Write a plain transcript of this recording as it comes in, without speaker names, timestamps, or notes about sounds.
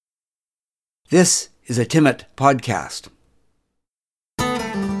This is a Timmit podcast.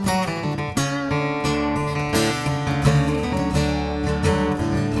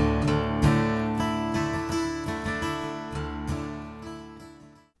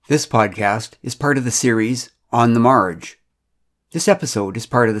 This podcast is part of the series On the Marge. This episode is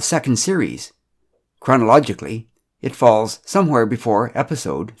part of the second series. Chronologically, it falls somewhere before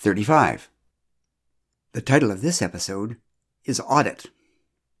episode 35. The title of this episode is Audit.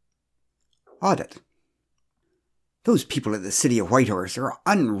 Audit. Those people at the city of Whitehorse are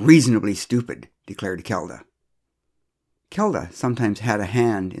unreasonably stupid, declared Kelda. Kelda sometimes had a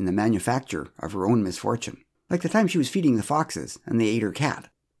hand in the manufacture of her own misfortune, like the time she was feeding the foxes and they ate her cat.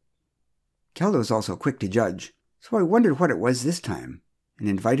 Kelda was also quick to judge, so I wondered what it was this time, and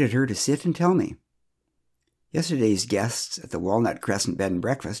invited her to sit and tell me. Yesterday's guests at the Walnut Crescent bed and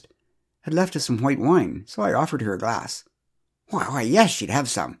breakfast had left us some white wine, so I offered her a glass. Why, yes, she'd have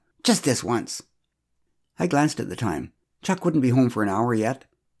some. Just this once. I glanced at the time. Chuck wouldn't be home for an hour yet,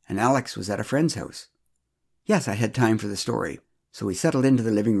 and Alex was at a friend's house. Yes, I had time for the story, so we settled into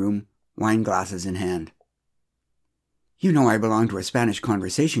the living room, wine glasses in hand. You know I belong to a Spanish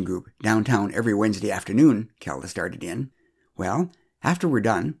conversation group downtown every Wednesday afternoon, Kelda started in. Well, after we're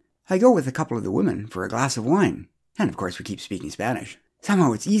done, I go with a couple of the women for a glass of wine. And of course we keep speaking Spanish.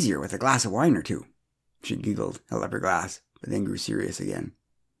 Somehow it's easier with a glass of wine or two. She giggled, held up her glass, but then grew serious again.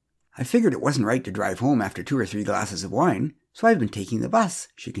 I figured it wasn't right to drive home after 2 or 3 glasses of wine, so I've been taking the bus,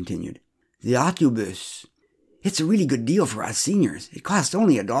 she continued. The autobus. It's a really good deal for us seniors. It costs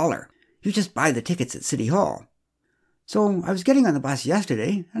only $1. You just buy the tickets at City Hall. So I was getting on the bus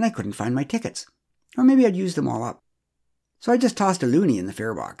yesterday, and I couldn't find my tickets. Or maybe I'd used them all up. So I just tossed a loonie in the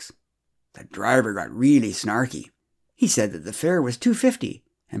fare box. The driver got really snarky. He said that the fare was $2.50,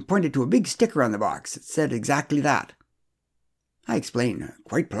 and pointed to a big sticker on the box that said exactly that. I explained,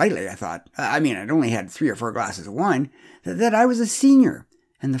 quite politely, I thought, I'd only had 3 or 4 glasses of wine, that I was a senior,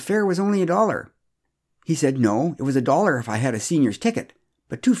 and the fare was only $1. He said, no, it was $1 if I had a senior's ticket,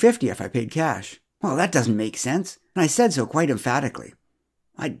 but $2.50 if I paid cash. Well, that doesn't make sense, and I said so quite emphatically.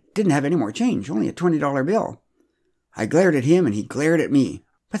 I didn't have any more change, only a $20 bill. I glared at him, and he glared at me,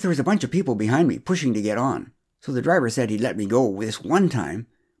 but there was a bunch of people behind me pushing to get on, so the driver said he'd let me go this one time,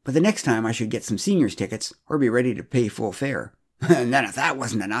 but the next time I should get some senior's tickets or be ready to pay full fare. And then if that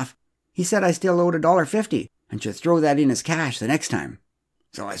wasn't enough, he said I still owed $1.50 and should throw that in as cash the next time.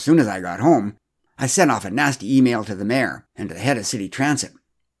 So as soon as I got home, I sent off a nasty email to the mayor and to the head of city transit.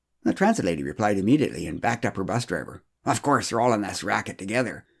 The transit lady replied immediately and backed up her bus driver. Of course, they're all in this racket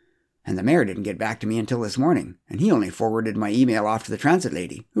together. And the mayor didn't get back to me until this morning, and he only forwarded my email off to the transit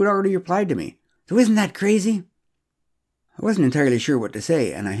lady, who had already replied to me. So isn't that crazy? I wasn't entirely sure what to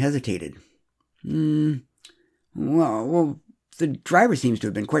say, and I hesitated. Well, the driver seems to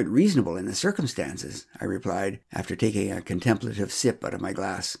have been quite reasonable in the circumstances, I replied, after taking a contemplative sip out of my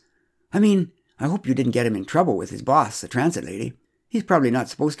glass. I hope you didn't get him in trouble with his boss, the transit lady. He's probably not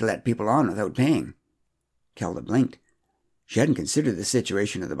supposed to let people on without paying. Kelda blinked. She hadn't considered the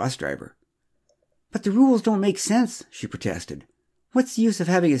situation of the bus driver. But the rules don't make sense, she protested. What's the use of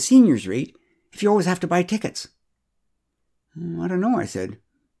having a senior's rate if you always have to buy tickets? I don't know, I said.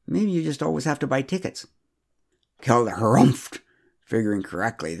 Maybe you just always have to buy tickets. Kelda harumphed, figuring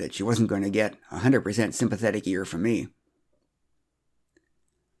correctly that she wasn't going to get a 100% sympathetic ear from me.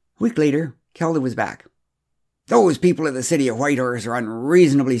 A week later, Kelda was back. Those people at the city of Whitehorse are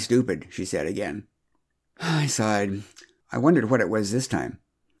unreasonably stupid, she said again. I sighed. I wondered what it was this time.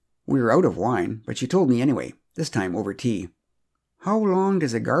 We were out of wine, but she told me anyway, this time over tea. How long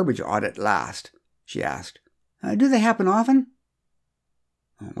does a garbage audit last? She asked. Do they happen often?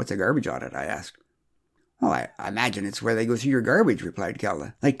 What's a garbage audit? I asked. Well, I imagine it's where they go through your garbage, replied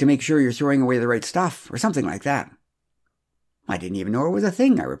Kelda, like to make sure you're throwing away the right stuff, or something like that. I didn't even know it was a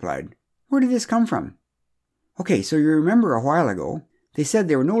thing, I replied. Where did this come from? Okay, so you remember a while ago, they said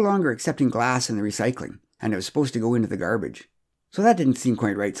they were no longer accepting glass in the recycling, and it was supposed to go into the garbage. So that didn't seem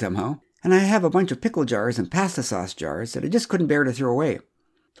quite right somehow, and I have a bunch of pickle jars and pasta sauce jars that I just couldn't bear to throw away.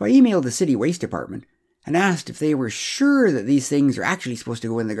 So I emailed the city waste department and asked if they were sure that these things are actually supposed to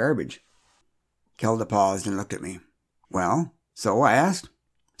go in the garbage. Kelda paused and looked at me. Well, so I asked.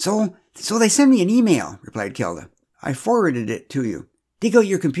 So they sent me an email, replied Kelda. I forwarded it to you. Dig out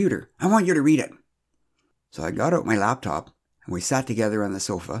your computer. I want you to read it. So I got out my laptop, and we sat together on the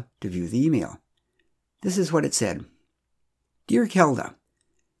sofa to view the email. This is what it said. Dear Kelda,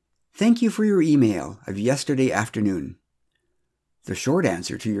 thank you for your email of yesterday afternoon. The short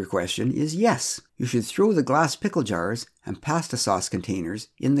answer to your question is yes, you should throw the glass pickle jars and pasta sauce containers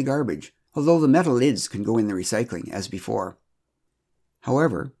in the garbage, although the metal lids can go in the recycling as before.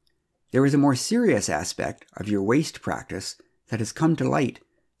 However, there is a more serious aspect of your waste practice that has come to light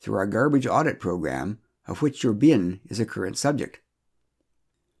through our garbage audit program, of which your bin is a current subject.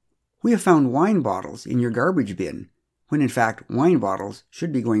 We have found wine bottles in your garbage bin, when in fact wine bottles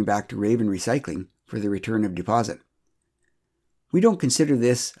should be going back to Raven Recycling for the return of deposit. We don't consider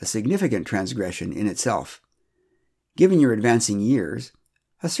this a significant transgression in itself. Given your advancing years,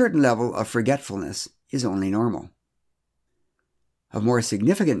 a certain level of forgetfulness is only normal. Of more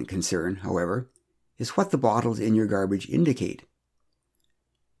significant concern, however, is what the bottles in your garbage indicate.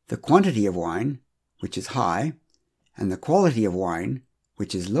 The quantity of wine, which is high, and the quality of wine,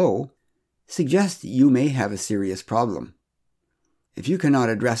 which is low, suggest that you may have a serious problem. If you cannot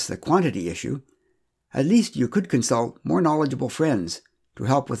address the quantity issue, at least you could consult more knowledgeable friends to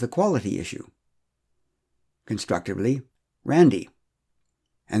help with the quality issue. Constructively, Randy.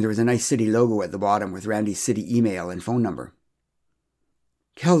 And there was a nice city logo at the bottom with Randy's city email and phone number.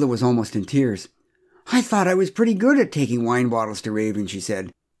 Kelda was almost in tears. "I thought I was pretty good at taking wine bottles to Raven," she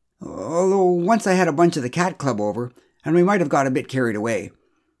said. "Although once I had a bunch of the cat club over, and we might have got a bit carried away.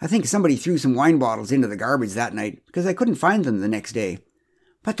 I think somebody threw some wine bottles into the garbage that night because I couldn't find them the next day.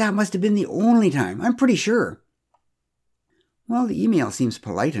 But that must have been the only time, I'm pretty sure." "Well, the email seems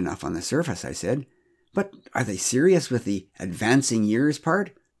polite enough on the surface," I said. "But are they serious with the advancing years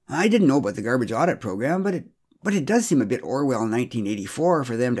part? I didn't know about the garbage audit program, but it does seem a bit Orwell 1984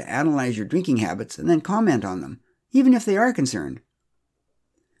 for them to analyze your drinking habits and then comment on them, even if they are concerned."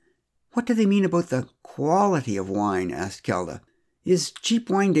 "What do they mean about the quality of wine?" asked Kelda. "Is cheap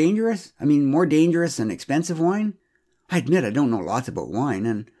wine dangerous? I mean, more dangerous than expensive wine? I admit I don't know lots about wine,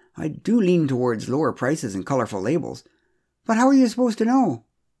 and I do lean towards lower prices and colorful labels. But how are you supposed to know?"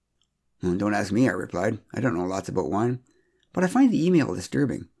 "Don't ask me," I replied. "I don't know lots about wine. But I find the email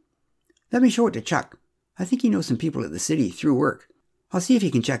disturbing. Let me show it to Chuck. I think he knows some people at the city through work. I'll see if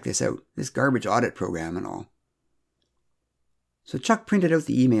he can check this out, this garbage audit program and all." So Chuck printed out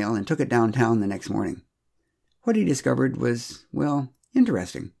the email and took it downtown the next morning. What he discovered was, well,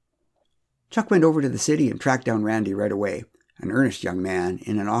 interesting. Chuck went over to the city and tracked down Randy right away, an earnest young man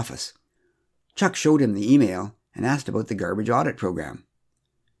in an office. Chuck showed him the email and asked about the garbage audit program.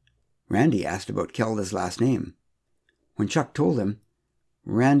 Randy asked about Kelda's last name. When Chuck told him,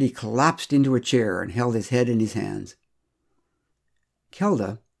 Randy collapsed into a chair and held his head in his hands.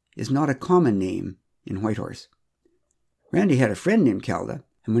 Kelda is not a common name in Whitehorse. Randy had a friend named Kelda,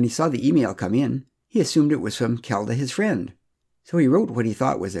 and when he saw the email come in, he assumed it was from Kelda, his friend. So he wrote what he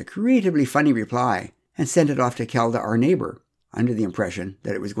thought was a creatively funny reply and sent it off to Kelda, our neighbor, under the impression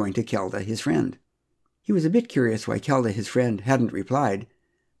that it was going to Kelda, his friend. He was a bit curious why Kelda, his friend, hadn't replied,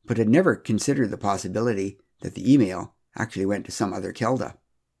 but had never considered the possibility that the email actually went to some other Kelda.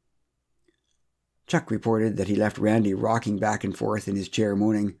 Chuck reported that he left Randy rocking back and forth in his chair,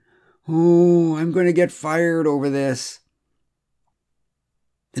 moaning, "Oh, I'm going to get fired over this."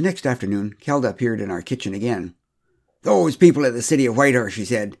 The next afternoon, Kelda appeared in our kitchen again. "Those people at the city of Whitehorse," she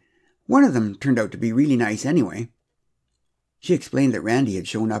said. "One of them turned out to be really nice anyway." She explained that Randy had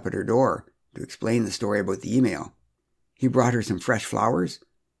shown up at her door to explain the story about the email. He brought her some fresh flowers,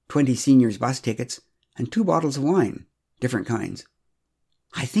 20 seniors bus tickets, and 2 bottles of wine, different kinds.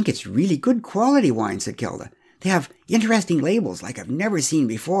 "I think it's really good quality wine," said Kelda. "They have interesting labels like I've never seen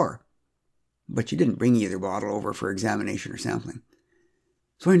before." But she didn't bring either bottle over for examination or sampling.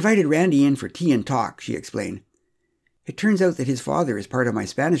 "So I invited Randy in for tea and talk," she explained. "It turns out that his father is part of my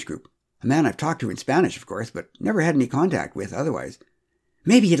Spanish group, a man I've talked to in Spanish, of course, but never had any contact with otherwise.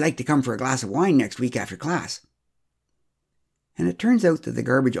 Maybe he'd like to come for a glass of wine next week after class." And it turns out that the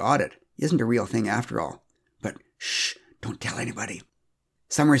garbage audit isn't a real thing after all. But shh, don't tell anybody.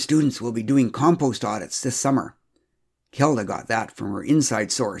 Summer students will be doing compost audits this summer. Kelda got that from her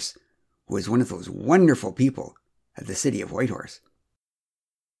inside source, who is one of those wonderful people at the city of Whitehorse.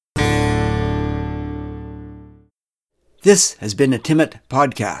 This has been a Timmit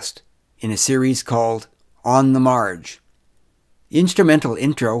podcast in a series called On the Marge. The instrumental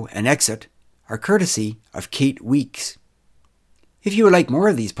intro and exit are courtesy of Kate Weeks. If you would like more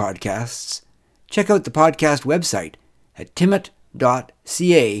of these podcasts, check out the podcast website at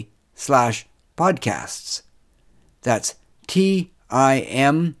timmit.ca/podcasts. That's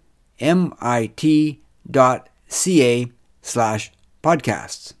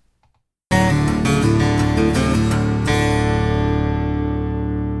TIMMIT.ca/podcasts.